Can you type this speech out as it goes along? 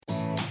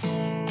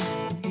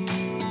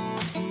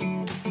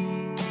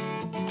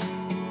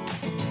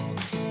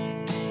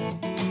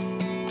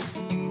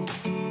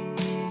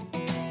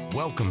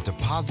Welcome to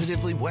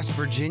Positively West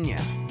Virginia,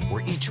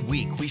 where each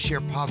week we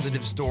share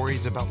positive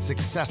stories about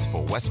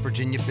successful West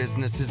Virginia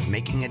businesses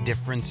making a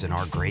difference in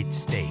our great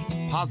state.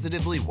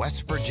 Positively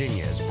West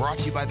Virginia is brought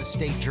to you by the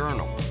State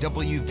Journal,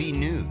 WV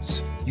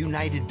News,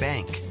 United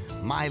Bank,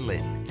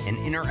 Mylan, and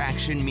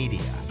Interaction Media.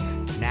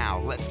 Now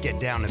let's get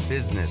down to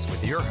business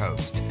with your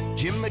host,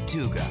 Jim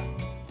Matuga.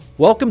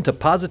 Welcome to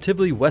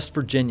Positively West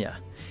Virginia.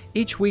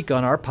 Each week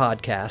on our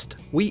podcast,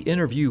 we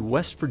interview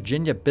West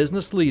Virginia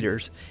business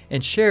leaders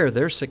and share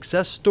their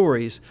success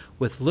stories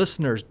with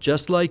listeners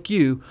just like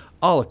you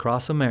all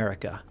across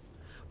America.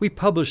 We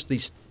publish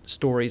these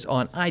stories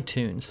on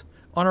iTunes,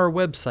 on our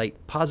website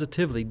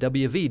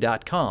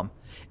positivelywv.com,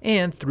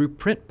 and through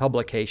print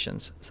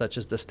publications such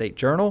as the State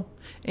Journal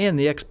and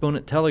the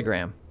Exponent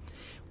Telegram.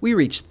 We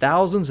reach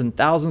thousands and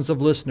thousands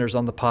of listeners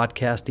on the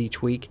podcast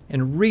each week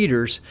and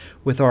readers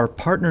with our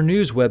partner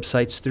news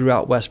websites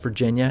throughout West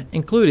Virginia,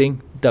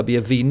 including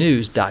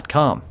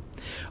WVNews.com.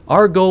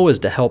 Our goal is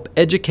to help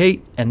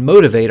educate and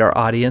motivate our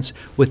audience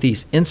with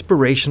these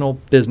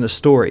inspirational business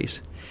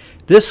stories.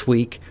 This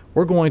week,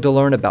 we're going to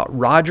learn about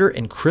Roger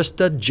and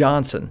Crista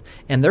Johnson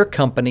and their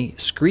company,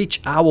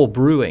 Screech Owl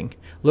Brewing,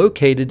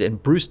 located in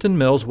Brewston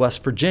Mills,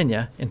 West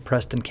Virginia, in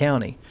Preston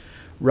County.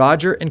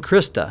 Roger and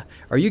Crista,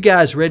 are you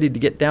guys ready to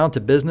get down to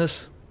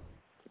business?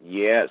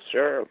 Yes,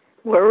 sir.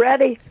 We're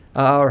ready.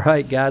 All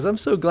right, guys. I'm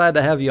so glad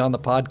to have you on the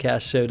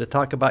podcast show to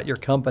talk about your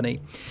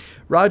company.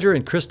 Roger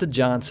and Crista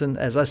Johnson,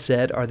 as I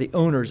said, are the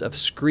owners of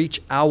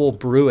Screech Owl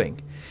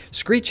Brewing.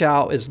 Screech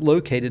Owl is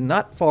located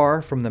not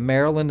far from the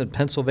Maryland and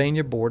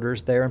Pennsylvania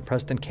borders there in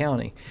Preston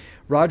County.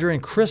 Roger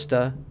and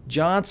Crista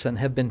Johnson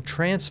have been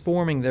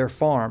transforming their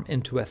farm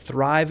into a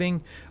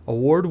thriving,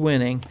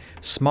 award-winning,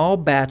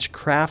 small-batch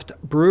craft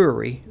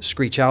brewery,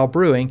 Screech Owl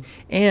Brewing,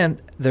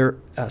 and their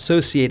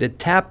associated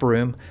tap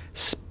room,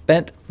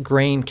 Spent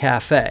Grain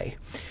Cafe.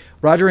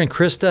 Roger and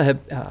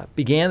Crista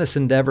began this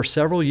endeavor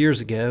several years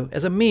ago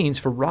as a means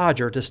for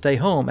Roger to stay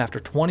home after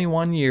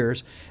 21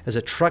 years as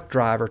a truck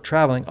driver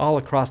traveling all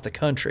across the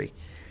country.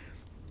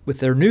 With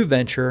their new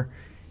venture,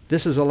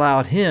 this has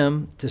allowed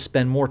him to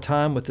spend more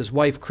time with his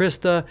wife,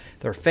 Crista,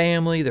 their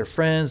family, their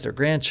friends, their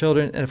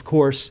grandchildren, and of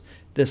course,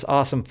 this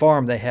awesome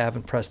farm they have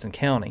in Preston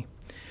County.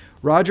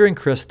 Roger and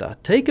Crista,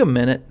 take a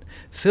minute,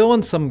 fill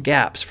in some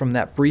gaps from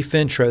that brief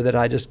intro that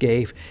I just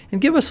gave,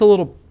 and give us a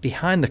little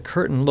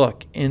behind-the-curtain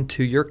look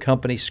into your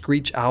company,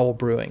 Screech Owl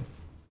Brewing.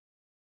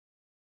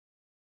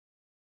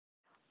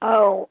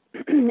 Oh,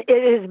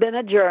 it has been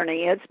a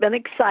journey. It's been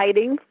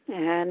exciting,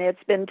 and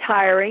it's been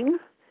tiring.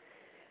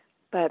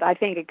 But I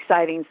think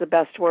exciting is the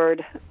best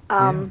word.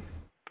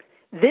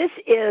 This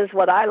is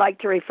what I like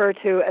to refer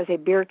to as a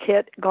beer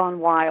kit gone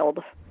wild.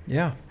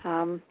 Yeah.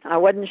 I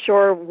wasn't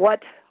sure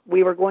what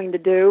we were going to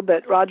do,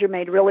 but Roger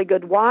made really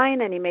good wine,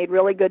 and he made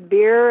really good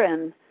beer,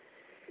 and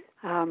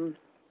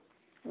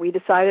we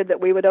decided that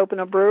we would open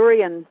a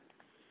brewery, and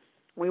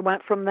we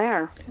went from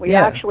there. We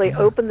actually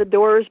opened the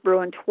doors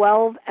brewing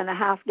 12 and a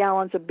half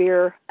gallons of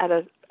beer at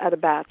a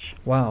batch.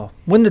 Wow.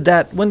 When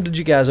did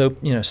you guys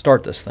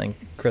start this thing,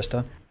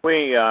 Crista?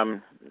 We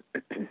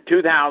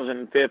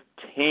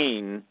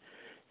 2015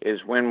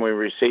 is when we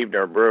received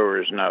our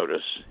brewer's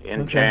notice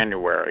in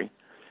January.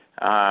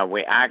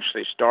 We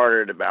actually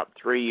started about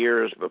 3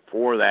 years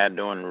before that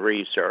doing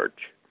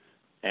research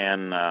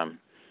and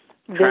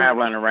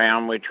traveling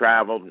around. We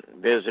traveled,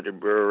 visited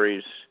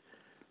breweries,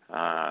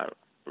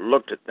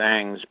 looked at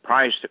things,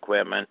 priced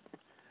equipment,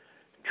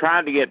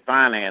 tried to get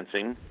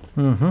financing,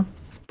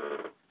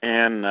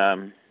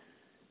 and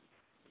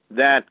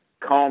that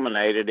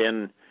culminated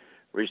in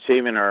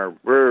receiving our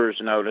brewer's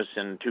notice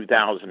in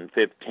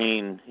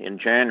 2015 in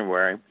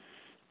January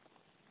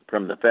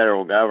from the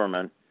federal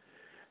government.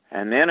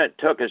 And then it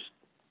took us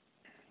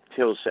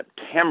till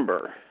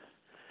September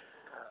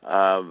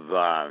of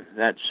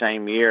that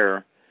same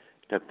year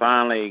to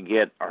finally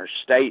get our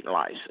state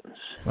license.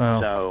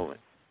 Wow. So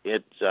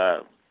it's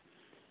a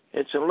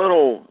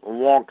little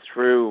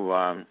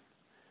walkthrough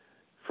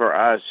for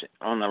us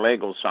on the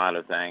legal side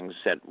of things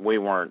that we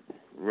weren't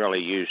really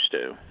used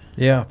to.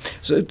 Yeah.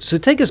 So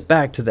take us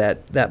back to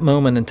that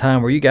moment in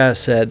time where you guys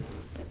said,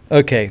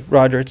 okay,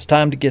 Roger, it's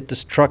time to get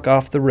this truck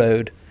off the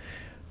road.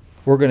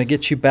 We're going to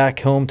get you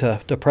back home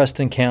to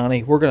Preston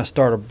County. We're going to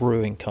start a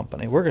brewing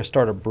company. We're going to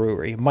start a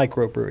brewery, a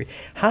microbrewery.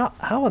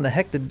 How in the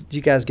heck did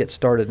you guys get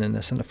started in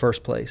this in the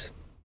first place?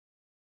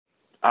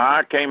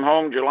 I came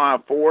home July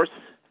 4th.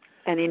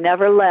 And he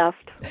never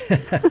left.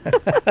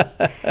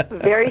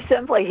 Very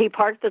simply, he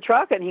parked the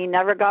truck and he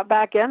never got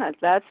back in it.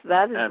 That is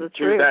the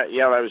truth. That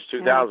was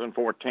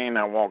 2014.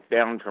 I walked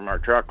down from our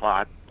truck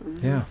lot.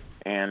 Yeah.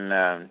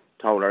 And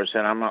told her, I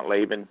said, I'm not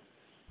leaving.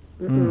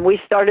 We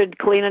started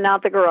cleaning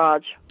out the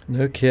garage.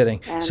 No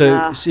kidding. And, so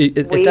at we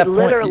that point,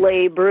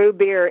 literally brew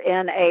beer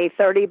in a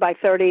 30 by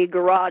 30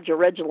 garage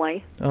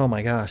originally. Oh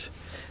my gosh.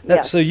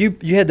 Yes. So you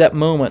had that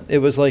moment. It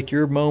was like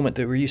your moment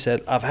where you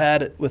said, I've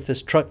had it with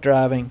this truck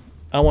driving.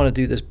 I want to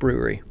do this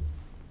brewery.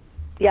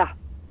 Yeah.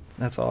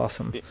 That's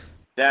awesome.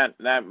 That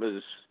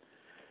was,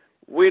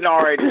 we'd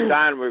already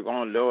decided we were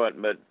going to do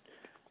it, but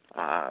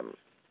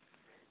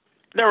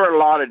there were a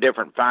lot of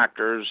different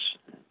factors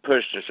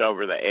pushed us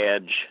over the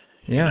edge.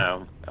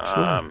 Yeah,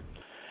 sure.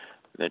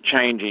 The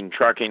changing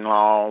trucking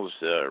laws,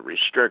 the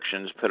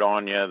restrictions put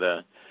on you,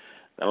 the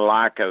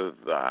lack of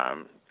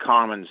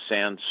common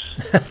sense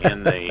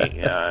in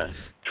the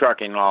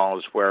trucking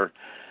laws, where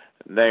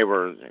they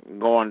were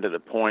going to the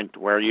point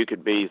where you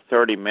could be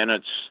 30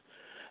 minutes,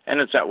 and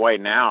it's that way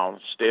now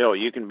still.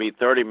 You can be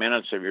 30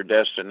 minutes of your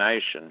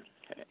destination,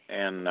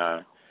 and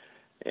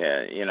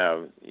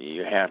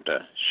you have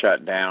to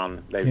shut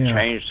down. They've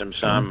changed them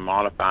some,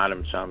 modified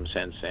them some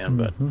since then,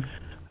 but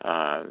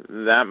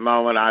that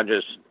moment I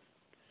just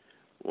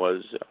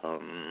was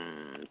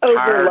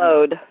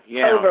overload. Tired.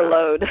 Yeah,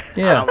 overload.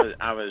 Yeah,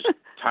 I was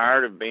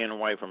tired of being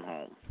away from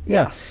home.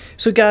 Yeah.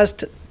 So, guys,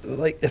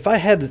 like, if I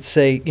had to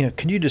say,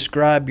 can you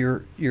describe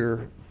your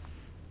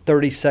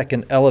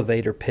 30-second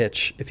elevator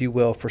pitch, if you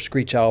will, for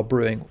Screech Owl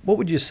Brewing? What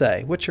would you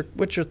say? What's your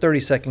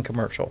 30-second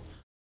commercial?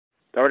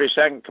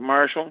 30-second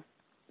commercial?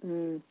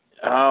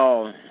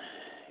 Oh,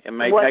 it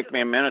may take me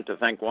a minute to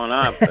think one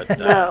up, but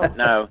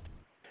no.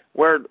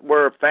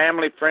 We're a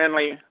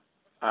family-friendly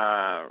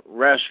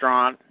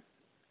restaurant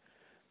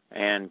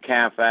and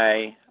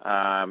cafe,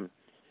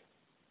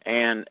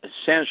 and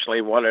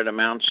essentially what it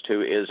amounts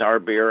to is our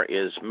beer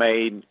is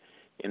made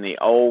in the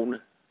old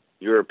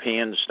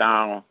European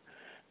style,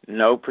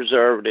 no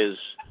preservatives,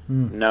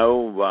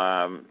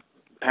 no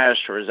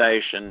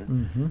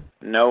pasteurization,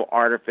 no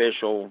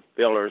artificial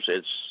fillers.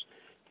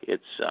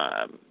 It's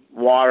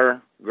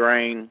water,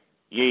 grain,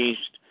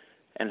 yeast,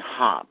 and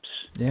hops.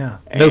 Yeah,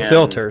 no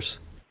filters.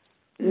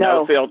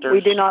 No filters.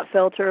 We do not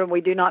filter and we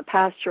do not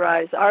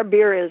pasteurize. Our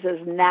beer is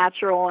as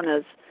natural and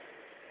as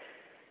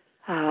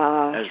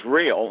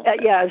real.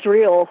 As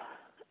real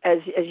as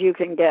you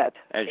can get.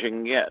 As you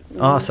can get.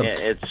 Awesome.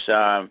 It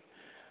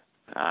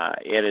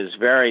is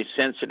very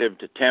sensitive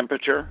to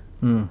temperature.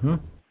 Mm-hmm.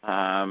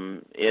 Our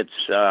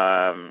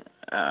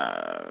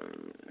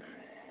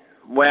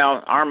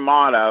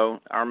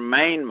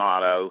main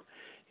motto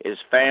is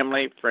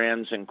family,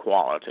 friends, and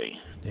quality.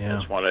 Yeah.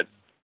 That's what it.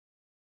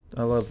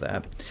 I love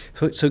that.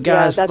 So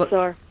guys,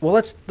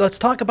 let's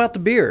talk about the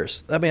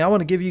beers. I mean, I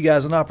want to give you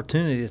guys an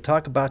opportunity to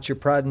talk about your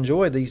pride and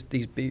joy, these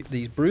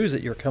brews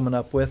that you're coming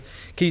up with.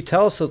 Can you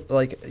tell us,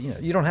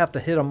 you don't have to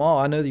hit them all.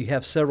 I know that you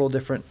have several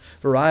different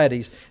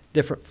varieties,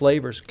 different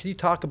flavors. Can you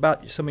talk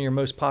about some of your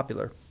most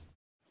popular?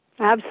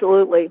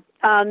 Absolutely.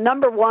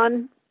 Number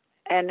one,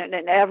 and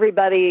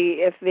everybody,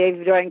 if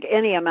they've drank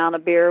any amount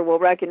of beer, will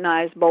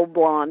recognize Bold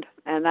Blonde,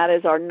 and that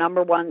is our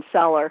number one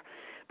seller.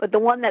 But the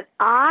one that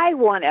I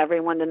want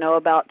everyone to know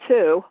about,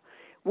 too,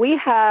 we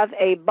have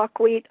a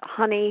buckwheat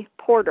honey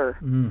porter.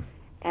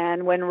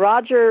 And when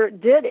Roger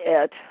did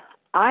it,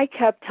 I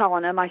kept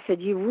telling him, I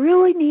said, you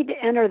really need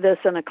to enter this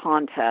in a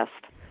contest.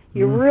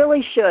 You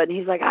really should. And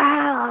he's like,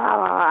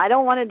 I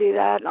don't want to do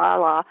that.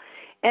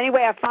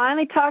 Anyway, I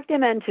finally talked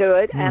him into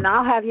it, and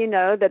I'll have you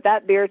know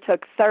that beer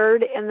took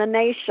third in the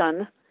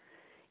nation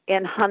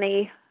in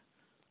honey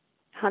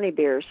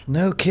beers.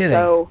 No kidding.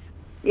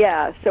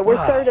 So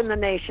we're third in the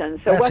nation.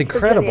 So that's West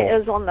incredible. Virginia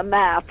is on the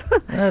map.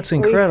 That's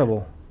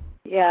incredible.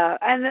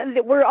 And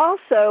we're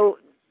also,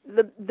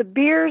 the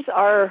beers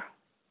are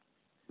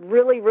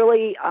really,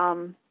 really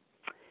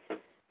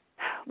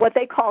what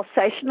they call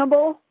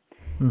sessionable.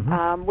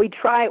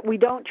 We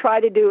don't try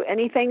to do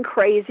anything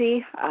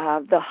crazy.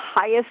 The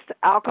highest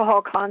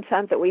alcohol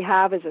content that we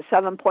have is a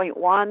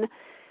 7.1.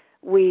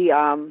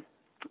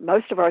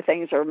 Most of our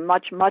things are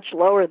much, much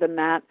lower than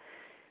that.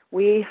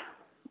 We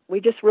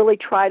just really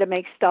try to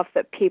make stuff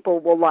that people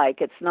will like.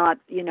 It's not,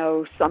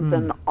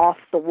 something off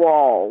the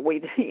wall. We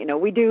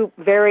do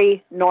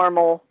very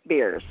normal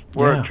beers.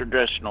 We're a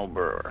traditional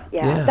brewer.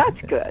 Yeah, that's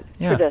good.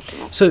 Yeah.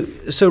 Traditional.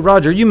 So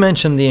Roger, you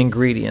mentioned the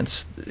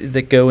ingredients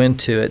that go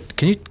into it.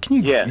 Can you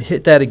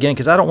hit that again?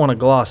 Because I don't want to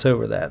gloss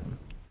over that.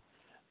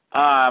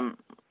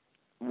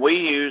 We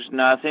use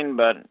nothing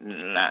but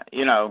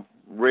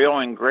real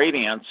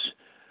ingredients: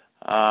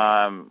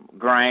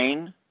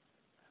 grain,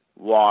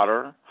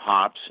 water,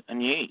 hops,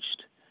 and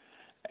yeast.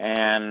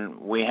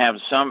 And we have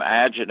some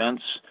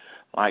adjuvants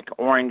like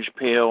orange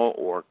peel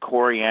or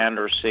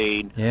coriander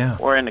seed. Yeah.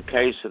 Or in the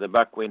case of the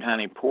buckwheat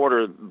honey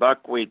porter,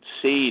 buckwheat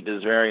seed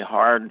is very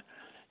hard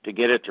to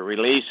get it to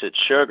release its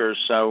sugars,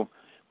 so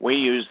we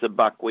use the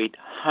buckwheat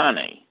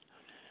honey.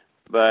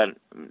 But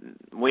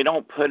we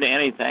don't put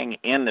anything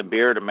in the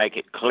beer to make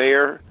it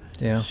clear.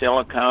 Yeah.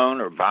 Silicone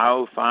or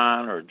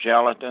biofine or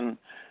gelatin.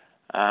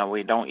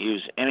 We don't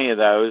use any of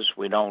those.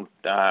 We don't.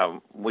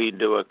 We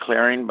do a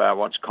clearing by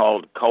what's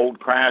called cold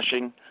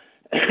crashing.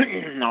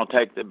 I'll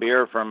take the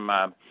beer from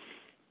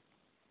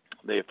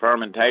the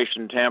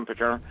fermentation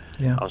temperature.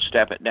 Yeah. I'll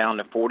step it down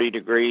to 40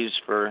 degrees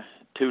for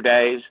 2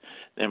 days.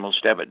 Then we'll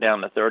step it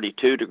down to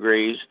 32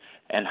 degrees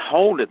and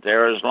hold it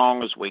there as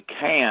long as we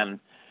can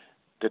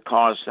to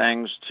cause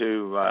things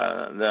to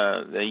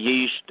the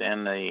yeast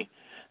and the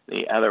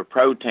other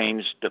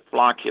proteins to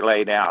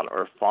flocculate out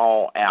or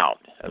fall out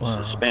of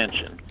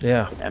suspension.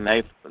 Yeah. And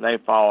they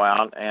fall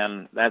out,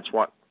 and that's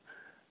why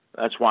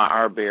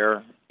our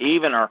beer,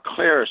 even our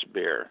clearest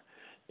beer,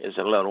 is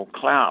a little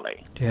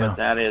cloudy. Yeah. But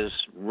that is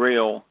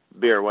real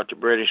beer, what the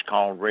British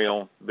call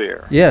real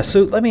beer. Yeah,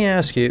 so let me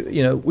ask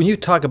you, when you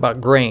talk about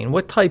grain,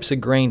 what types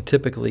of grain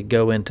typically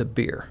go into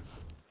beer?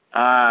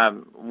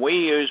 We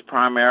use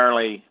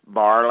primarily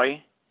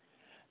barley,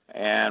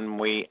 and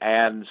we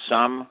add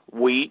some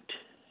wheat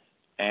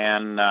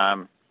and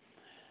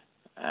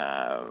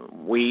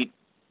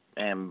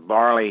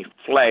barley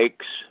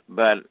flakes,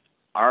 but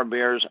our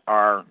beers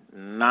are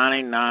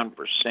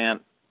 99%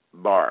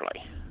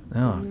 barley.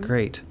 Oh,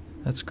 great.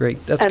 That's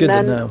great. That's And good to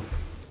then know.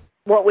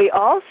 What we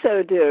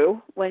also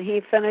do when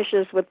he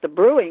finishes with the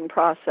brewing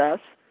process,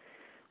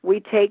 we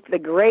take the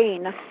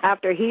grain,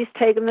 after he's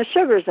taken the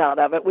sugars out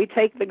of it, we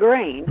take the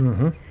grain,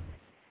 Mm-hmm.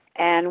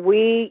 and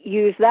we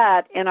use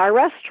that in our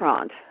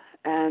restaurant.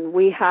 And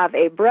we have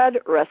a bread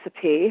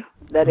recipe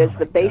that is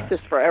the basis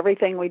for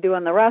everything we do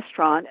in the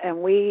restaurant,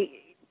 and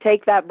we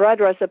take that bread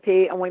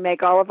recipe and we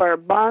make all of our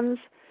buns.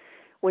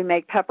 We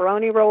make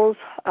pepperoni rolls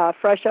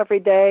fresh every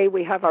day.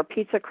 We have our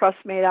pizza crust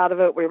made out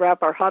of it. We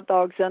wrap our hot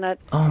dogs in it.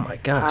 Oh, my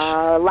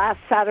gosh. Last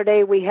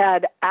Saturday, we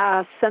had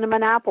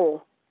cinnamon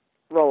apple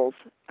rolls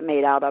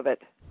made out of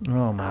it.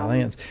 Oh, my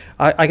lands.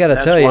 I got to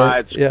tell you.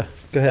 Yeah,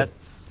 go ahead.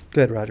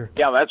 Go ahead, Roger.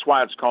 Yeah, that's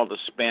why it's called the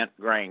Spent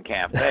Grain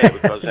Cafe,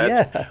 because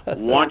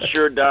once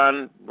you're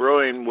done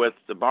brewing with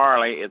the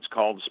barley, it's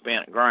called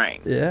spent grain.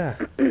 Yeah,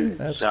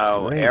 that's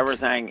so great.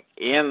 Everything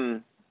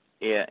in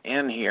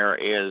here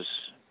is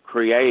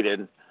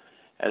created,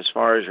 as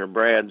far as your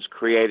bread's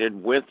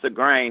created with the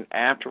grain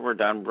after we're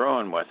done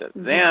brewing with it.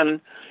 Mm-hmm.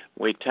 Then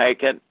we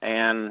take it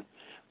and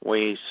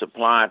we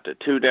supply it to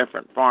two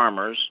different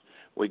farmers.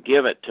 We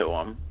give it to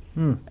them,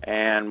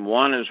 and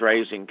one is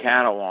raising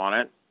cattle on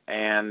it,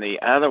 and the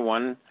other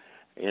one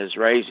is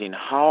raising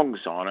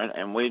hogs on it,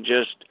 and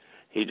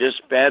he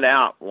just fed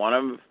out one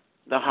of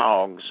the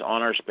hogs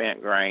on our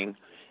spent grain.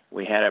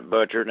 We had it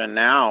butchered, and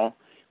now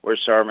we're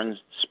serving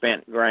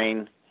spent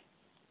grain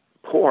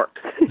pork.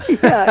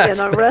 Yeah, in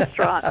a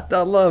restaurant.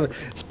 I love it.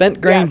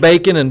 Spent grain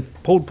bacon and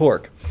pulled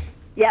pork.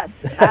 Yes,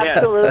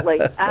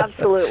 absolutely,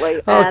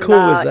 absolutely. How and,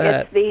 cool is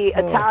that? It's the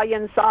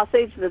Italian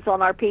sausage that's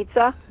on our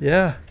pizza.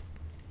 Yeah.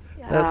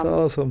 That's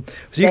awesome.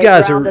 So you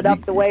guys ground it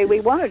up the way we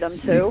wanted them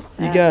to.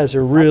 You guys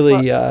are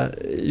really,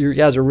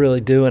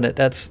 doing it.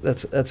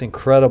 That's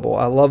incredible.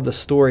 I love the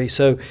story.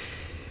 So,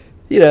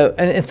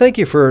 and thank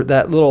you for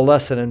that little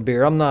lesson in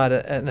beer. I'm not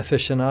an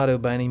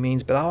aficionado by any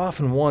means, but I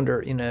often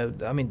wonder,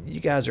 you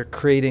guys are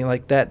creating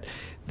like that.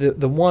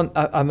 The one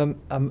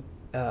I'm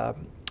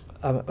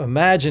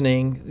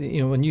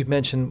imagining, when you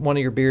mentioned one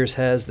of your beers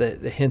has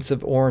the hints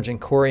of orange and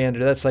coriander,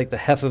 that's like the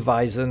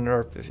Hefeweizen,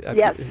 or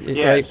yes,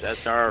 right?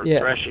 That's our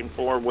threshing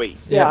for wheat.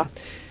 Yeah.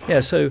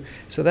 So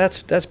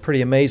that's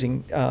pretty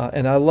amazing,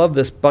 and I love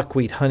this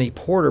buckwheat honey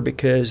porter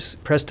because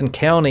Preston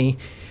County.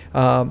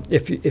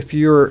 If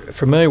you're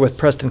familiar with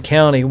Preston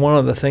County, one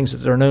of the things that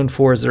they're known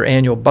for is their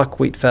annual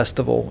buckwheat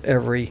festival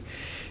every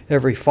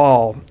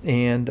fall,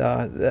 and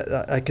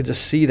I could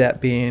just see that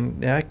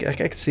being. I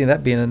could see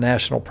that being a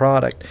national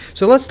product.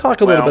 So let's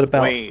talk a little bit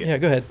about.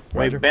 Go ahead,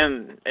 Roger.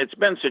 It's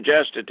been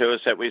suggested to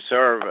us that we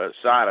serve a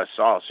side of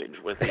sausage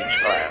with each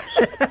glass.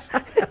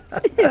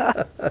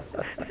 Yeah.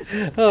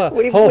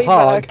 We've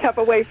kept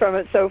away from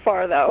it so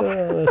far, though.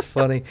 Oh, that's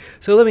funny.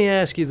 So let me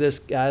ask you this,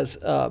 guys.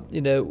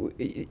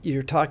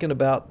 You're talking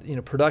about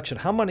production.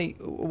 How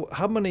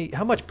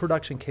much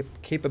production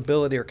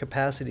capability or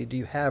capacity do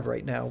you have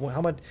right now?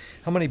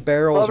 How many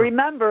barrels? Well,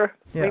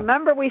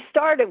 remember we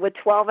started with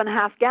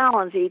 12.5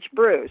 gallons each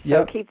brew.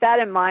 So keep that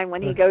in mind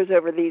when he goes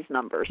over these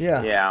numbers.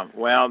 Yeah. Yeah.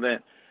 Well, the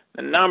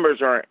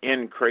numbers are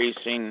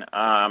increasing.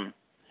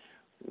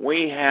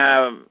 We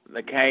have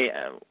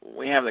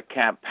the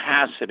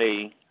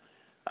capacity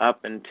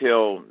up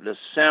until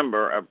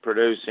December of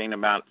producing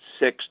about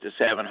 600 to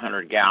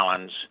 700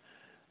 gallons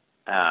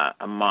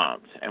a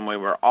month, and we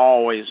were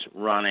always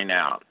running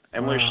out,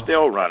 and we're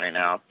still running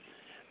out.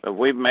 But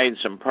we've made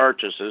some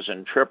purchases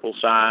and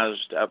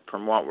triple-sized up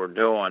from what we're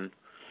doing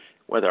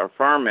with our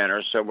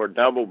fermenters, so we're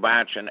double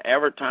batching.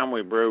 Every time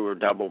we brew, we're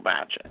double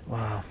batching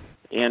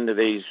into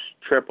these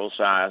triple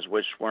size,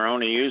 which we're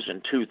only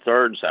using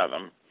 2/3 of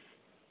them.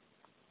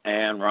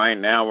 And right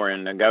now we're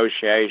in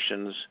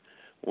negotiations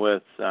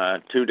with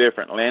two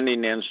different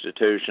lending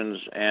institutions,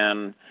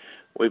 and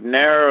we've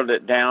narrowed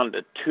it down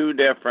to 2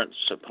 different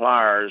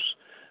suppliers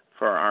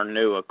for our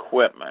new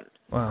equipment.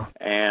 Wow.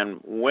 And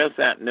with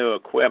that new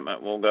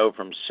equipment, we'll go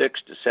from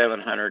 600 to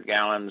 700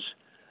 gallons.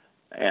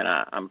 And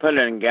I'm putting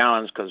it in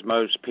gallons because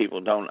most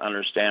people don't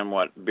understand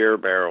what beer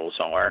barrels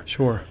are.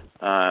 Sure.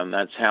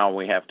 That's how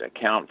we have to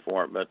account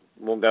for it. But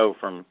we'll go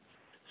from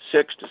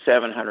 600 to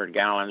 700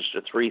 gallons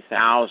to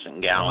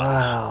 3,000 gallons.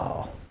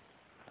 Wow.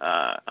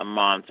 A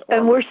month.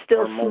 And we're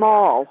still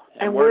small.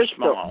 And we're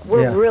small.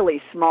 We're really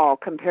small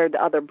compared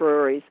to other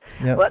breweries.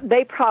 Yep. Well,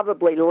 they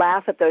probably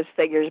laugh at those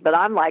figures, but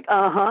I'm like,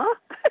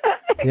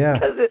 Yeah.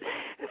 Because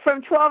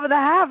from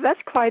 12.5,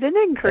 that's quite an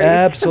increase.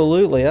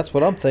 Absolutely. That's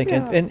what I'm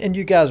thinking. Yeah. And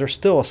you guys are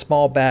still a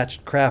small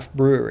batch craft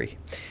brewery.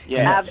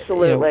 Yeah.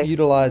 Absolutely.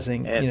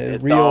 Utilizing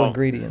real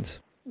ingredients.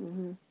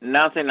 Mm-hmm.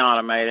 Nothing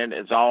automated.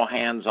 It's all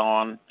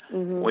hands-on.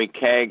 We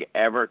keg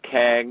every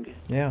keg.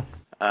 Yeah.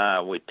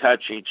 We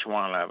touch each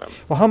one of them.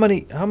 Well, how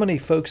many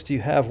folks do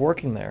you have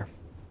working there?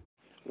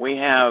 We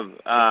have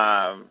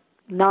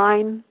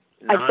 9,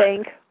 I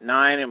think.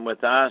 9, and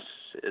with us,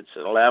 it's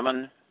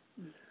 11.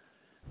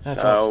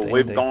 That's so outstanding.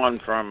 we've gone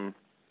from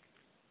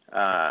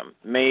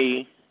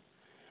me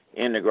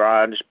in the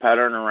garage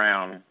puttering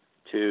around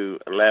to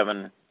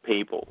 11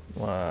 people.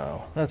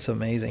 Wow, that's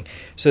amazing.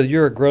 So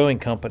you're a growing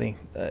company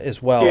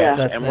as well.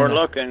 Yeah, and we're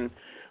looking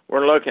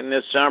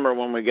this summer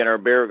when we get our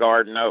beer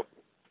garden open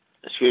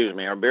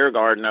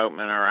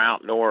and our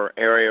outdoor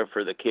area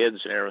for the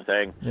kids and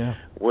everything. Yeah,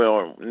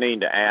 we'll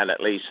need to add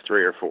at least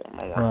 3 or 4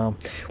 more. Wow.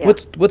 Yeah.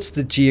 What's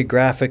the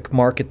geographic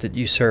market that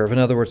you serve? In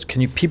other words,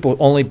 can people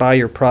only buy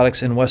your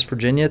products in West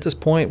Virginia at this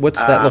point?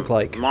 What's that look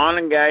like?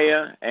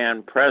 Monongalia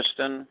and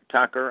Preston,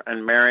 Tucker,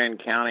 and Marion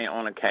County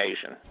on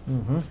occasion.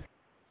 Mm-hmm.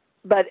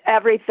 But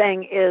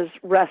everything is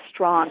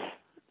restaurant.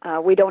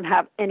 We don't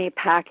have any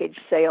package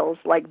sales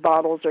like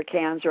bottles or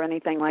cans or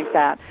anything like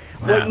that.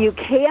 Wow. What you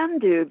can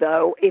do,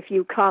 though, if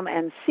you come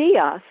and see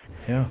us,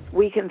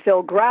 we can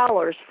fill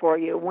growlers for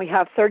you. We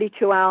have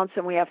 32-ounce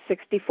and we have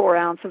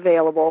 64-ounce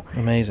available.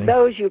 Amazing.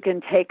 Those you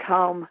can take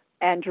home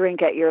and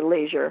drink at your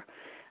leisure.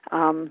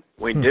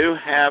 We do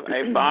have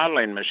a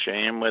bottling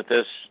machine with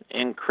this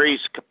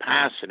increased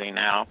capacity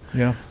now.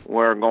 Yeah.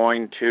 We're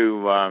going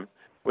to,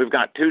 we've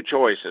got 2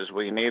 choices.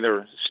 We can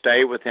either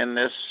stay within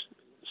this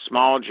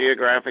small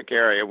geographic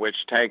area,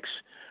 which takes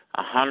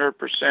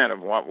 100% of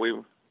what we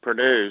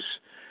produce,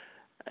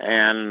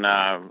 and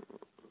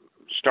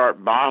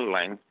start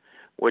bottling,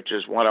 which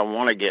is what I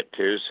want to get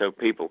to, so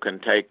people can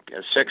take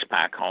a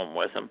 6-pack home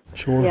with them.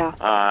 Sure.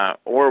 Yeah.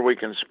 Or we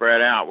can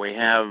spread out. We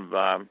have,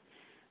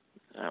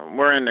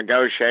 we're in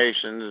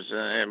negotiations,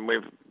 and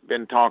we've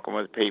been talking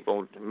with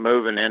people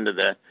moving into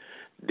the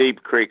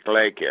Deep Creek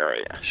Lake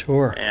area.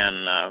 Sure.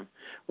 And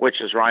which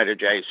is right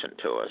adjacent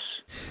to us.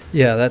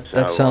 Yeah,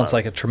 that sounds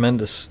like a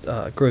tremendous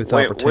growth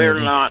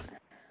opportunity.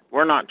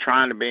 We're not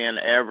trying to be in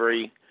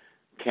every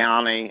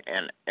county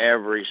and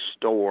every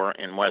store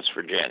in West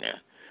Virginia.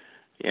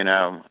 You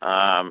know,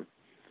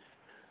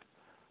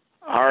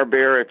 our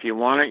beer, if you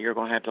want it, you're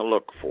going to have to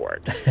look for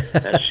it.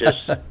 That's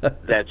just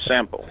that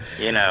simple,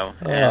 you know.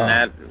 And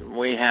that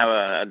we have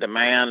a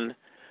demand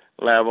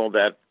level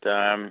that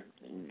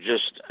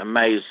just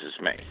amazes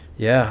me.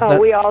 Yeah.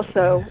 We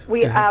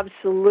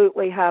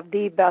absolutely have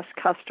the best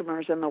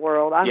customers in the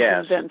world. I'm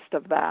convinced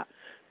of that.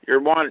 Your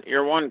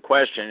one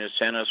question is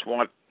sent us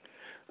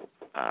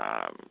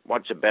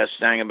what's the best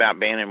thing about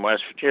being in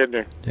West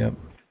Virginia? Yep.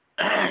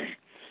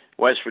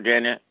 West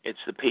Virginia,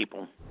 it's the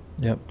people.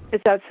 Yep.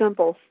 It's that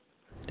simple.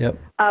 Yep.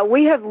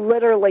 We have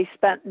literally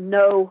spent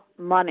no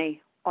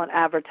money on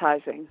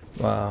advertising.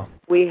 Wow.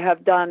 We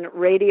have done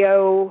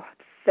radio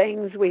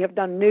things. We have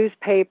done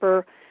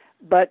newspaper.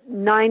 But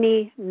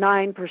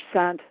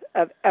 99%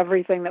 of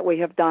everything that we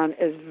have done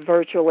is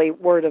virtually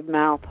word of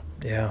mouth.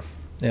 Yeah,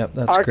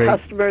 that's great. Our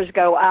customers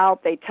go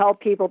out, they tell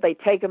people, they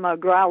take them a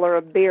growler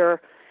of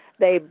beer,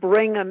 they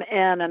bring them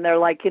in, and they're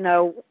like,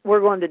 we're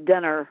going to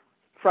dinner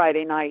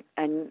Friday night,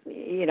 and,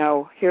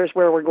 here's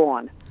where we're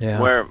going. Yeah.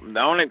 Where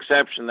the only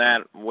exception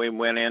that we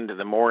went into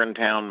the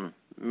Morgantown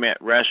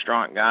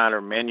restaurant guide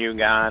or menu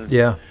guide.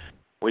 Yeah.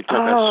 We took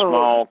a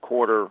small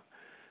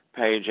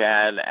quarter-page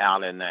ad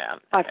out in that.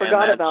 I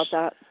forgot about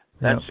that.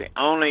 That's the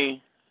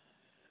only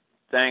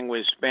thing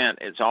we spent.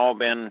 It's all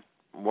been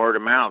word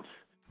of mouth.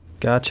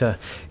 Gotcha.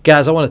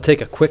 Guys, I want to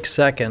take a quick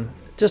second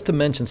just to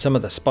mention some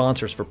of the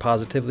sponsors for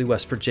Positively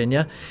West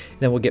Virginia.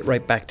 Then we'll get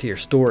right back to your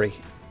story.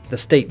 The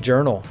State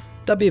Journal,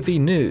 WV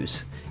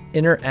News,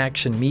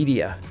 Interaction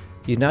Media,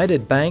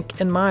 United Bank,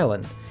 and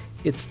Mylan.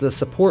 It's the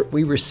support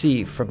we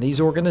receive from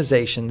these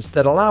organizations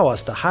that allow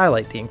us to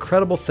highlight the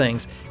incredible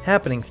things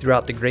happening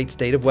throughout the great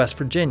state of West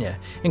Virginia,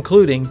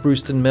 including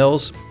Brewston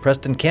Mills,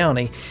 Preston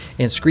County,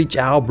 and Screech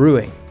Owl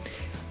Brewing.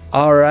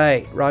 All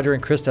right, Roger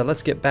and Crista,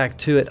 let's get back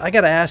to it. I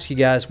got to ask you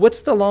guys,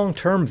 what's the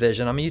long-term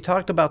vision? I mean, you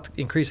talked about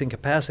increasing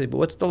capacity, but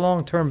what's the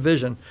long-term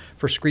vision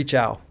for Screech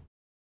Owl?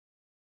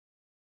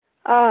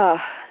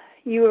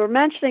 You were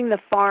mentioning the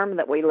farm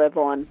that we live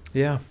on.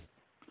 Yeah.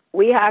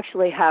 We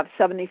actually have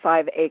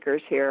 75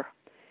 acres here,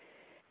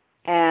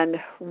 and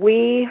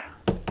we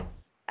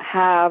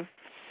have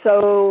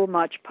so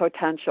much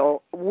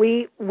potential.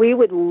 We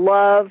would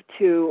love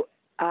to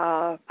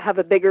have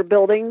a bigger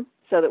building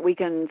so that we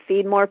can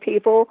feed more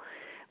people.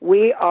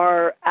 We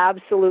are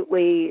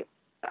absolutely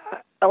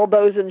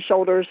elbows and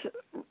shoulders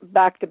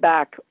back to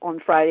back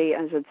on Friday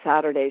and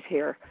Saturdays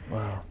here.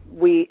 Wow.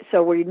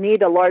 So we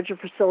need a larger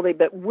facility,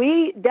 but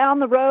down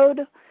the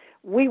road,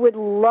 we would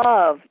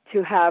love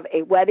to have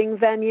a wedding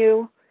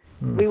venue.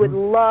 Mm-hmm. We would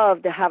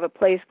love to have a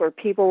place where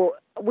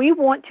we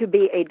want to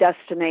be a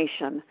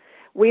destination.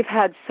 We've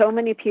had so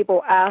many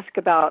people ask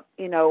about,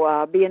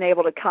 being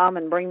able to come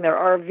and bring their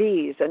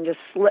RVs and just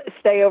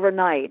stay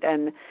overnight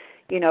and,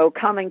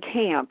 come and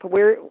camp.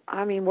 We're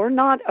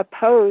not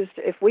opposed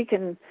if we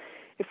can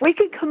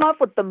come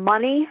up with the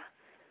money.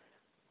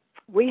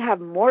 We have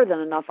more than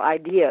enough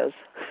ideas.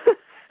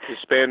 to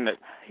spend it.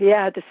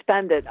 Yeah, to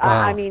spend it.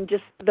 Wow. I mean,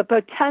 just the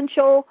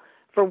potential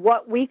for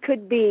what we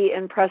could be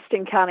in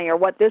Preston County, or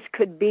what this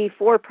could be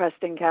for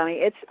Preston County,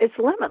 it's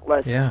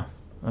limitless. Yeah,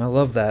 I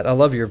love that. I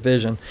love your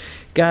vision.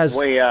 Guys,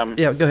 go ahead,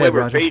 we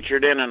were Roger.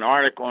 Featured in an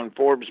article in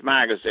Forbes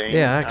magazine.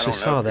 Yeah, I actually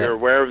don't know saw if that. You're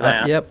aware of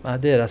that? Yep, I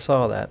did. I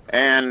saw that.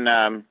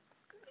 And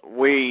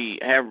we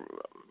have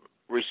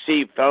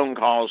received phone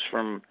calls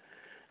from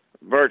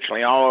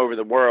virtually all over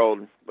the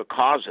world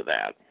because of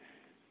that.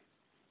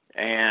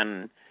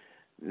 And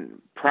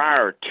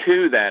prior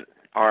to that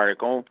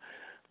article,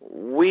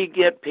 we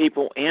get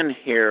people in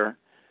here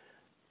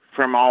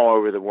from all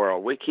over the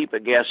world. We keep a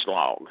guest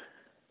log.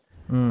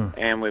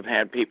 And we've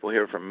had people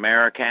here from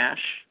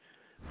Marrakesh,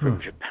 from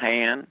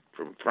Japan,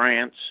 from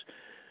France,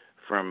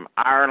 from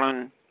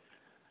Ireland,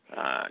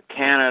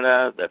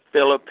 Canada, the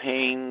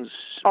Philippines.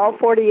 All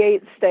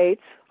 48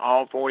 states.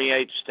 All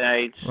 48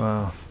 states.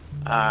 Wow.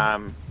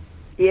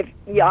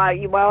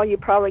 You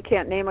probably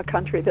can't name a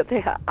country that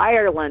they have.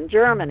 Ireland,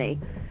 Germany.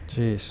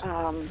 Jeez.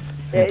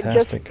 It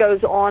just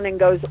goes on and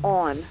goes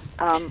on.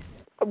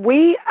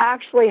 We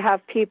actually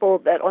have people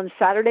that on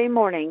Saturday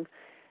morning,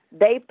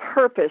 they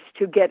purpose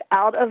to get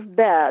out of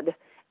bed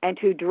and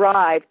to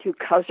drive to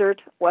Cuzzert,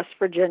 West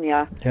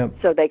Virginia,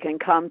 so they can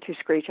come to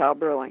Screech Owl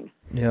Brewing.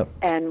 Yep.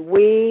 And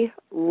we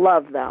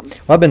love them.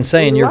 Well, I've been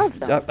saying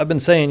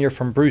you're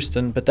from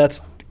Brewston, but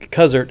that's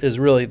Cuzzert is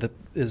really the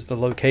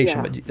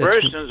location. Yeah. But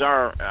Brewston's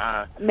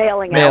our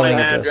mailing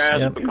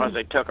address because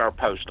they took our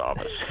post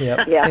office.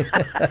 Yep. Yeah.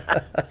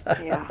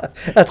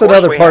 That's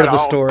another part of the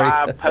story.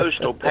 5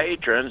 postal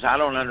patrons. I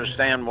don't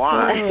understand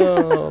why.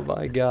 Oh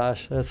my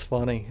gosh, that's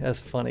funny. That's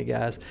funny,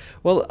 guys.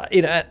 Well,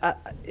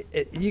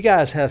 you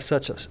guys have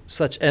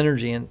such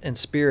energy and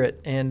spirit,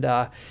 and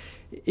I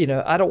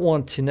don't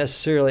want to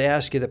necessarily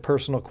ask you the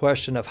personal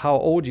question of how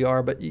old you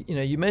are, but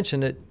you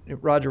mentioned that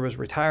Roger was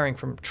retiring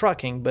from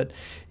trucking, but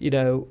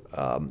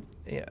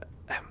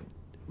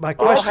my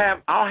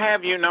question. I'll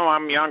have you know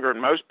I'm younger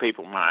than most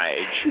people my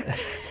age.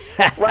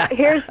 Well,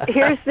 here's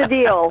the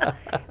deal.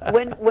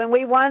 When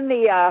we won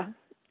the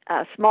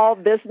Small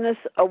Business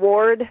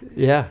Award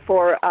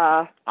for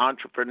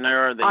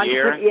Entrepreneur of the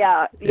Year.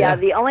 Yeah.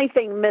 The only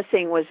thing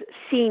missing was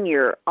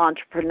Senior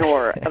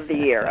Entrepreneur of the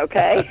Year.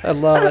 Okay. I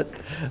love it.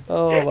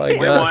 Oh my gosh.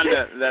 We won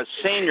the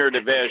senior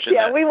division.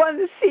 Yeah, we won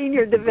the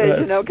senior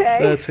division.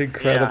 That's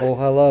incredible.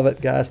 Yeah. I love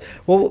it, guys.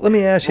 Well, let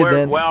me ask you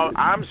then. Well,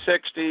 I'm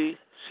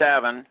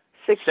 67.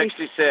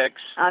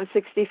 66. I'm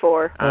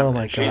 64. Oh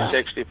my gosh. She's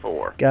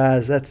 64.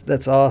 Guys,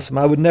 that's awesome.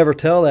 I would never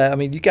tell that. I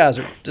mean, you guys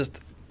are just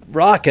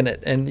rocking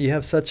it, and you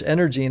have such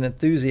energy and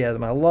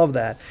enthusiasm. I love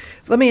that.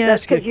 Let me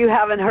ask you. Because you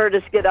haven't heard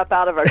us get up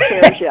out of our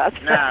chairs yet.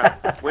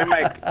 No, we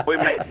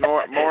make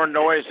more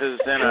noises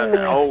than an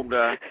old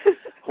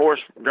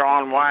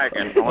horse-drawn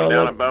wagon going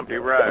down a bumpy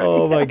road.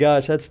 Oh my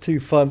gosh, that's too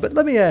fun. But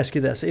let me ask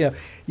you this: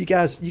 you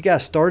guys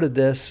started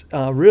this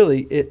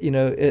really.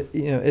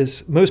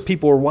 As most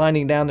people are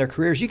winding down their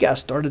careers, you guys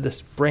started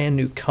this brand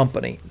new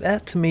company.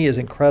 That to me is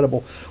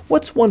incredible.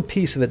 What's one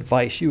piece of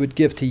advice you would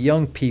give to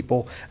young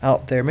people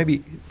out there,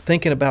 maybe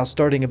thinking about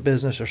starting a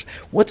business, or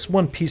what's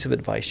one piece of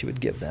advice you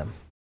would give them?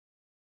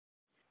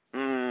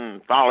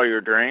 Follow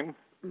your dream.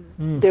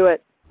 Do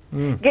it.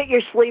 Get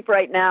your sleep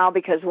right now,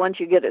 because once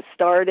you get it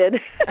started,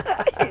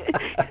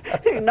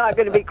 you're not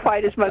going to be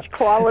quite as much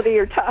quality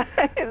or time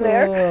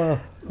there. Oh,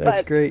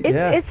 that's great.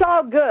 It's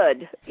all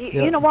good.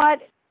 You know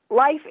what?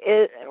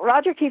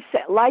 Roger keeps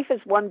saying, life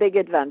is one big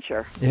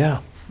adventure.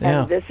 Yeah.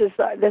 And this is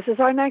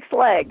our next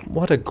leg.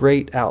 What a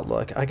great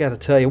outlook. I got to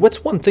tell you,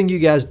 what's one thing you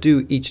guys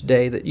do each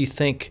day that you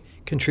think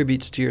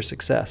contributes to your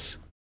success?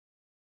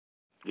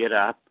 Get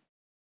up.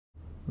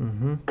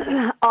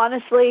 Mm-hmm.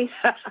 Honestly.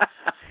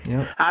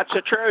 Yep. That's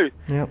the truth.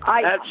 Yep.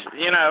 That's,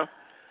 a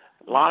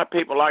lot of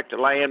people like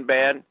to lay in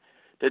bed.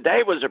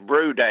 Today was a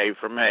brew day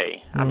for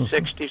me. I'm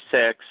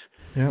 66.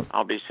 Yep.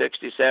 I'll be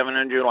 67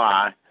 in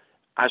July.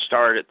 I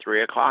started at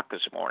 3 o'clock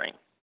this morning.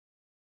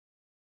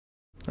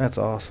 That's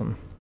awesome.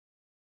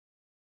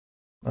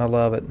 I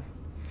love it.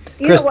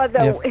 You know what,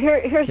 though?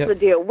 Here's the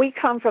deal. We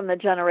come from the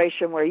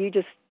generation where you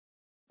just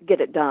get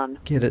it done.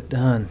 Get it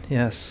done,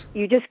 yes.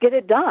 You just get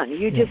it done.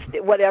 You just,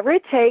 whatever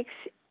it takes,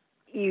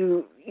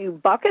 you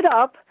buck it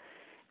up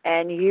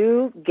and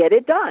you get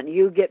it done.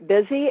 You get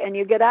busy and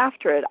you get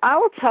after it. I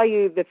will tell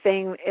you the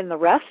thing in the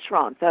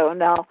restaurant, though,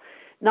 now,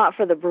 not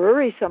for the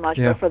brewery so much,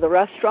 but for the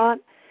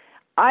restaurant,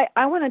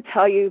 I want to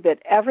tell you that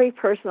every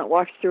person that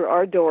walks through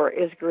our door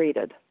is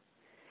greeted.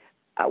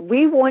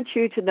 We want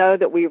you to know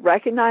that we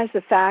recognize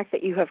the fact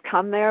that you have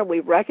come there.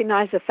 We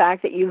recognize the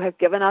fact that you have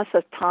given us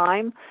a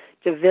time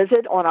to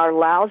visit on our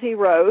lousy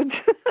roads.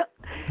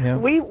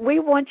 We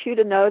want you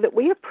to know that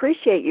we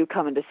appreciate you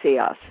coming to see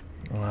us.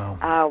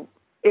 Wow.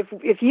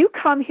 If you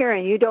come here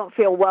and you don't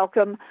feel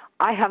welcome,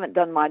 I haven't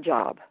done my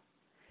job.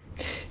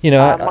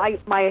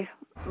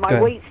 My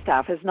wait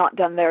staff has not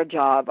done their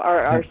job.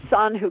 Our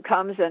son who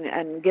comes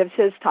and gives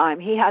his time,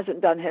 he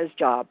hasn't done his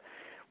job.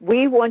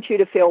 We want you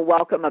to feel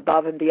welcome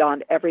above and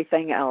beyond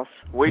everything else.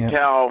 We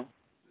tell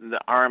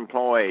our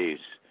employees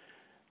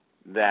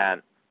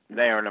that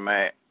they are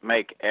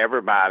make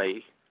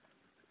everybody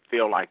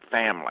feel like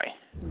family.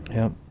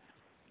 Yep.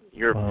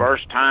 Your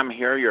first time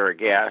here, you're a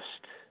guest.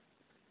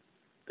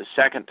 The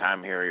second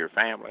time here, you're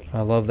family.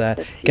 I love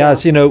that.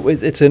 Guys,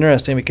 it's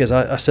interesting because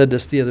I said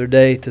this the other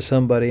day to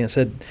somebody and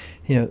said,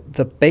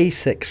 the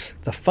basics,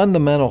 the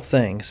fundamental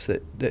things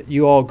that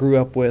you all grew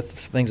up with,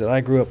 things that I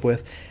grew up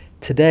with,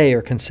 today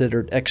are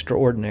considered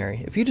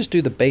extraordinary. If you just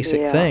do the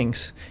basic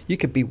things, you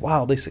could be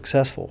wildly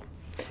successful.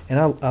 And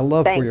I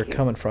love where you're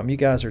coming from. You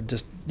guys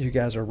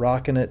are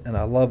rocking it, and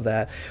I love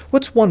that.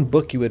 What's one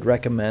book you would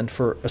recommend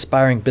for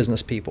aspiring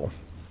business people?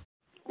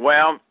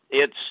 Well,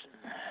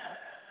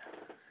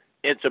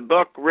 it's a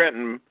book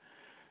written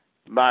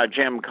by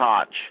Jim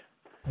Koch,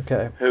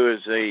 who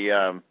is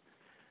the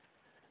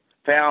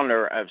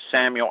founder of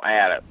Samuel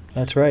Adams.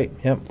 That's right.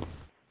 Yep.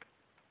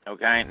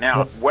 Okay.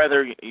 Now,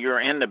 whether you're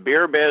in the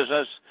beer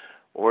business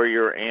or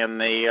you're in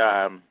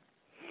the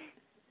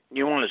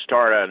you want to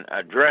start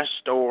a dress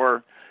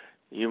store,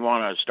 you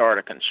want to start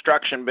a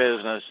construction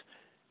business,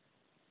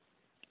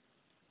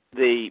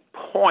 the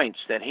points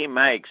that he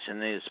makes in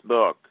this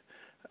book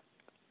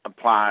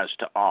applies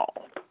to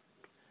all.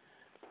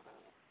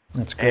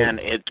 That's great. And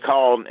it's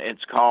called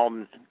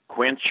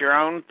Quench Your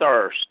Own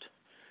Thirst.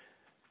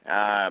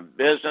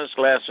 Business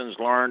Lessons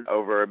Learned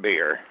Over a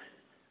Beer.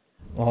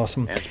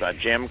 Awesome. It's by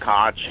Jim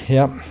Koch.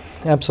 Yep,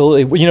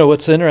 absolutely. Well,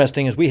 what's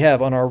interesting is we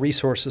have on our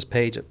resources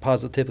page at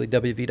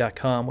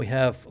positivelywv.com, we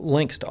have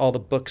links to all the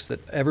books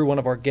that every one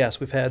of our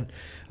guests, we've had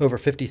over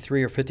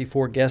 53 or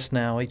 54 guests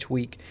now each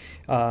week,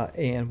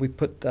 and we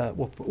put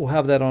we'll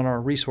have that on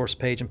our resource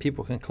page, and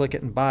people can click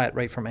it and buy it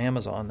right from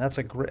Amazon. That's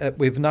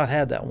we've not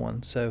had that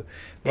one, so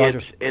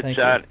Roger, thank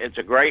you. It's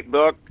a great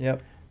book.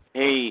 Yep.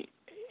 He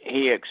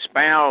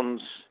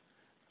expounds,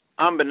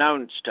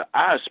 unbeknownst to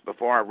us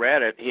before I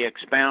read it, he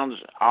expounds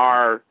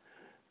our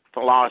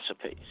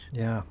philosophies.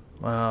 Yeah.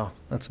 Wow.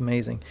 That's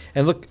amazing.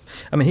 And look,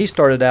 he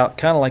started out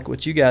kind of like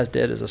what you guys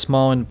did as a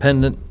small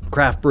independent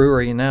craft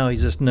brewery, and now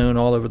he's just known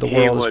all over the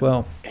world as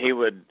well. He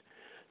would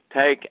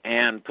take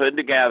and put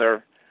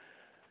together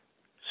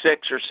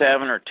 6 or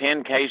 7 or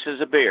 10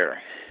 cases of beer,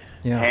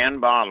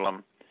 hand bottle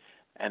them,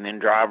 and then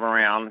drive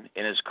around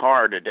in his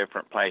car to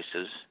different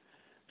places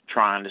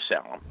trying to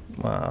sell them.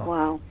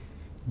 Wow.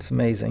 It's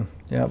amazing.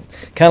 Yeah,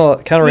 kind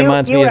of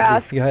reminds me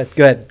of. Go ahead,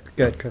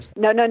 Crista.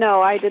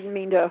 No. I didn't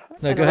mean to.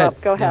 No,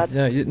 interrupt. Go ahead.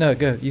 Go.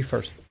 You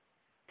first.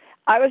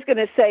 I was going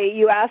to say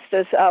you asked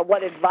us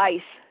what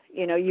advice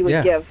you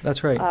would give.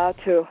 That's right.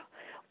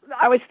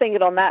 I was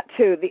thinking on that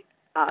too.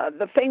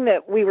 The thing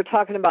that we were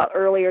talking about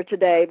earlier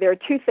today. There are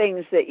 2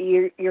 things that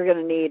you're going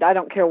to need. I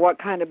don't care what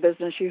kind of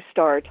business you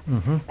start,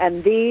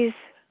 and these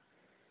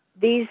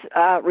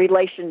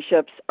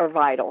relationships are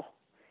vital.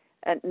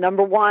 And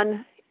number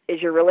 1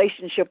 is your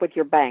relationship with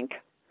your bank.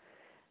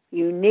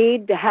 You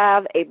need to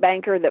have a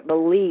banker that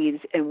believes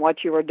in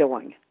what you are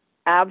doing,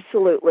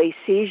 absolutely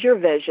sees your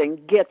vision,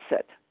 gets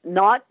it,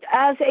 not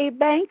as a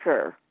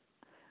banker,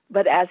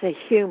 but as a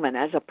human,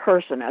 as a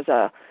person, as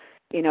a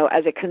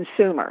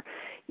consumer.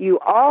 You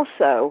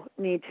also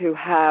need to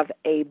have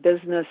a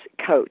business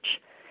coach.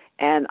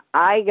 And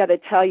I got to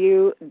tell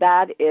you,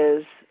 that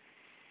is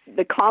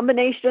the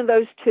combination of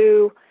those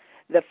 2.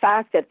 The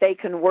fact that they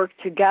can work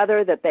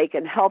together, that they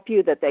can help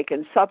you, that they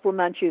can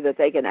supplement you, that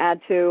they can add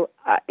to,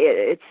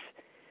 it's...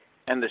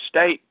 And the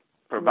state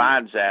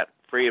provides that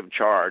free of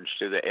charge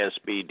to the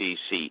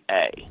SBDCA.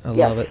 I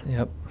love it.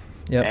 Yep.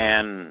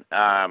 And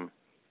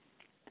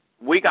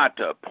we got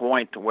to a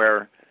point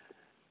where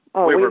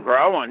we were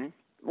growing.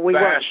 We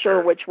weren't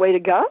sure which way to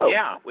go.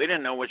 Yeah, we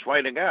didn't know which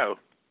way to go.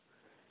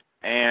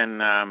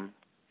 And I'd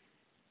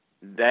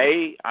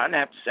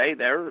have to say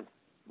they're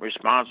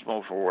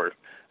responsible for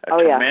a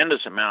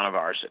tremendous amount of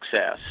our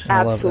success.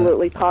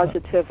 Absolutely,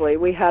 positively.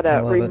 We had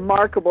a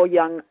remarkable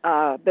young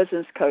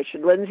business coach,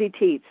 Lindsay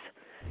Teets.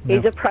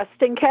 He's a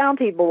Preston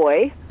County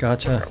boy.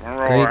 Gotcha.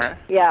 Great.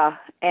 Yeah,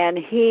 and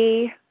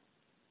he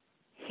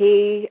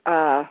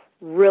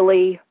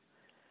really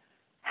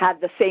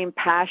had the same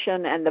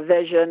passion and the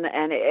vision,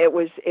 and it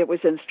was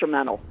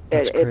instrumental.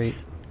 That's great.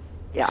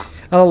 Yeah.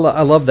 I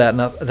love that,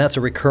 and that's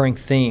a recurring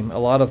theme. A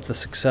lot of the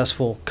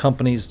successful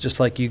companies, just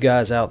like you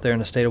guys out there in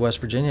the state of West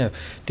Virginia,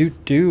 do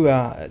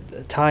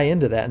tie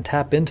into that and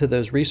tap into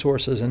those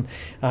resources. And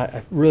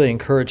I really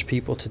encourage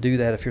people to do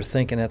that if you're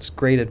thinking. That's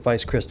great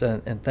advice,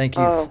 Crista, and thank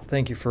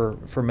you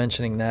for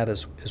mentioning that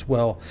as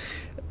well.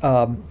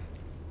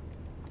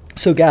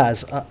 So,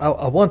 guys,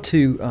 I want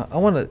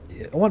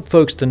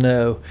folks to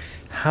know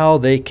how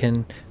they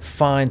can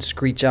find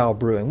Screech Owl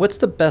Brewing. What's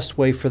the best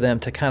way for them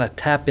to kind of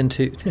tap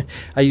into?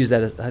 I use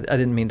that. I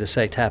didn't mean to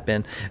say tap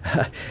in.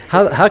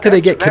 How can they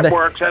get connected? That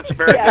works. That's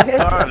very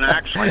fun,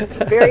 actually.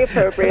 Very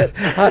appropriate.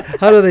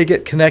 How do they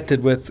get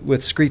connected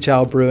with Screech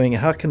Owl Brewing,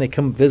 and how can they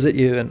come visit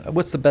you? And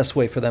what's the best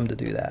way for them to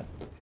do that?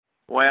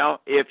 Well,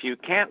 if you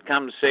can't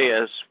come see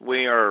us,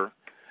 we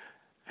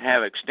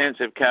have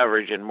extensive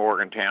coverage in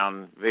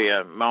Morgantown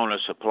via Mona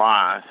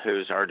Supply,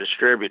 who's our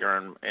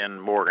distributor in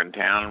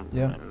Morgantown.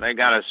 Yeah. They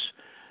got us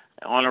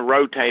on a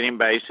rotating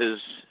basis,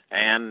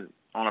 and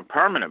on a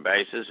permanent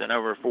basis in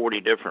over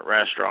 40 different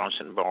restaurants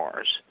and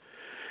bars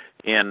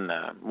in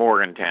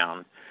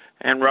Morgantown.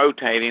 And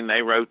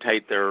they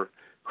rotate their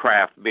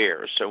craft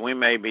beers. So we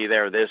may be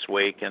there this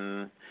week,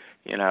 and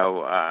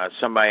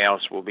somebody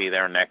else will be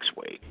there next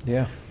week.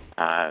 Yeah.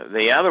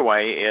 The other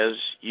way is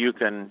you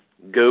can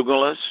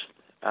Google us,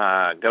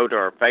 go to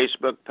our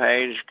Facebook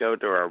page, go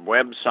to our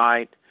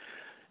website,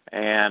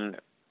 and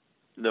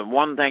the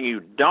one thing you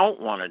don't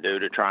want to do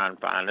to try and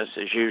find us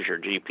is use your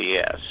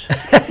GPS.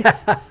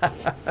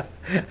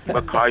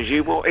 Because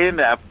you will end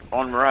up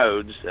on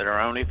roads that are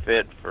only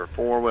fit for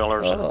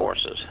four-wheelers and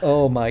horses.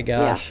 Oh, my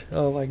gosh. Yeah.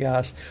 Oh, my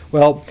gosh.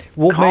 Well,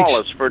 we'll call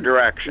us for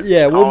directions.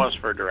 Yeah, call us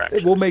for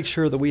directions. We'll make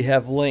sure that we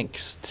have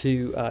links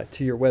to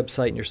your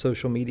website and your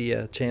social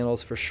media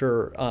channels for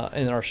sure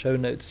in our show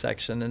notes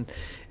section.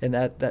 And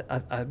that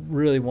I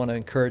really want to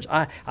encourage.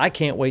 I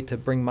can't wait to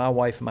bring my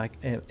wife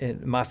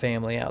and my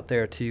family out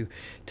there to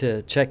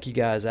check you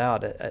guys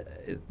out.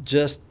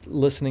 Just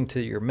listening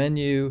to your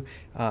menu,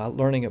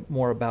 learning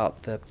more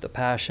about the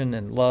passion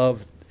and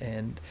love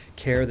and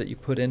care that you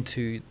put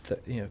into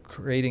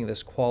creating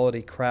this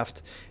quality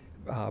craft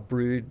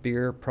brewed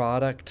beer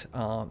product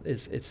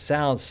it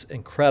sounds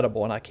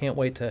incredible, and I can't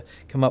wait to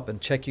come up and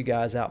check you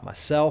guys out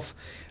myself.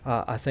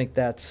 I think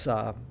that's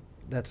an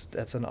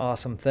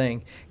awesome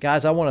thing,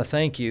 guys. I want to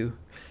thank you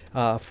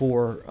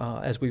for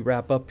as we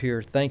wrap up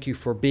here. Thank you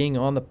for being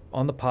on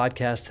the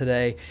podcast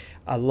today.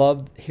 I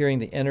love hearing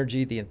the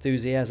energy, the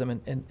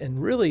enthusiasm,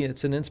 and really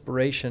it's an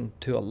inspiration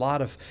to a lot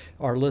of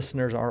our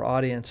listeners, our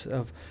audience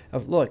of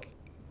look,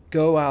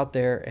 go out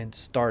there and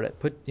start it.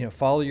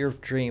 Follow your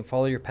dream,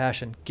 follow your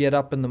passion, get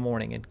up in the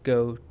morning and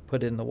go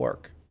put in the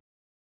work.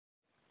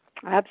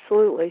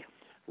 Absolutely.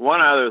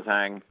 One other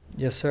thing.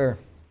 Yes, sir.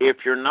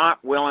 If you're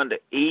not willing to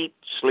eat,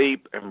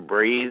 sleep, and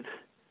breathe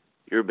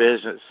your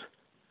business,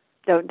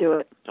 don't do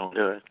it. Don't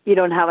do it. You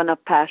don't have enough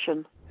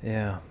passion.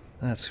 Yeah.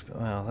 That's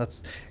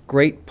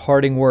great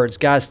parting words.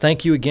 Guys,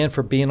 thank you again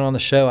for being on the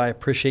show. I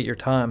appreciate your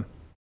time.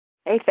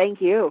 Hey, thank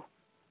you.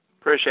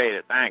 Appreciate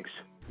it. Thanks.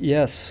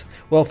 Yes.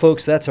 Well,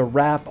 folks, that's a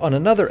wrap on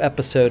another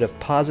episode of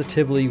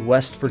Positively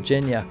West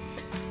Virginia.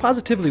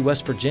 Positively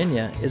West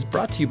Virginia is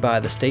brought to you by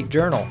the State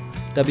Journal,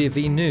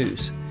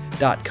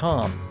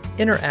 WVNews.com,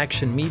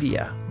 Interaction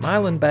Media,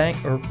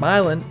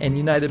 Milan and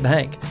United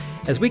Bank,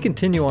 as we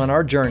continue on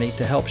our journey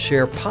to help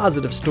share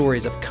positive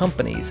stories of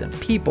companies and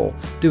people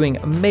doing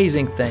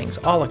amazing things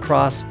all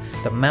across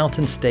the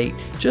Mountain State,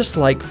 just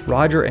like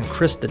Roger and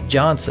Crista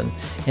Johnson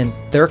and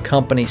their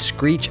company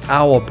Screech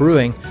Owl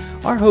Brewing.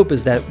 Our hope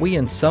is that we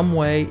in some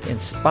way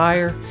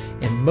inspire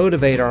and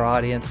motivate our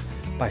audience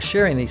by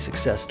sharing these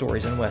success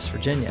stories in West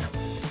Virginia.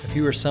 If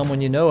you or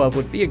someone you know of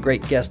would be a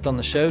great guest on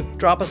the show,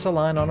 drop us a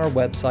line on our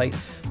website,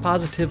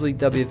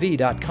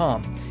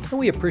 positivelywv.com. And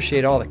we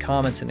appreciate all the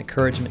comments and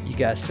encouragement you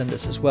guys send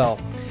us as well.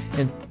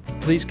 And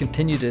please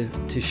continue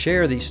to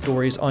share these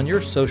stories on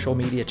your social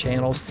media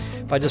channels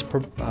by just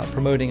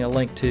promoting a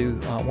link to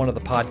one of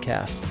the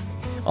podcasts.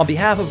 On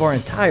behalf of our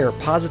entire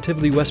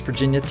Positively West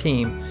Virginia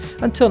team,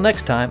 until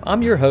next time,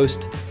 I'm your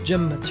host,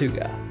 Jim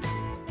Matuga.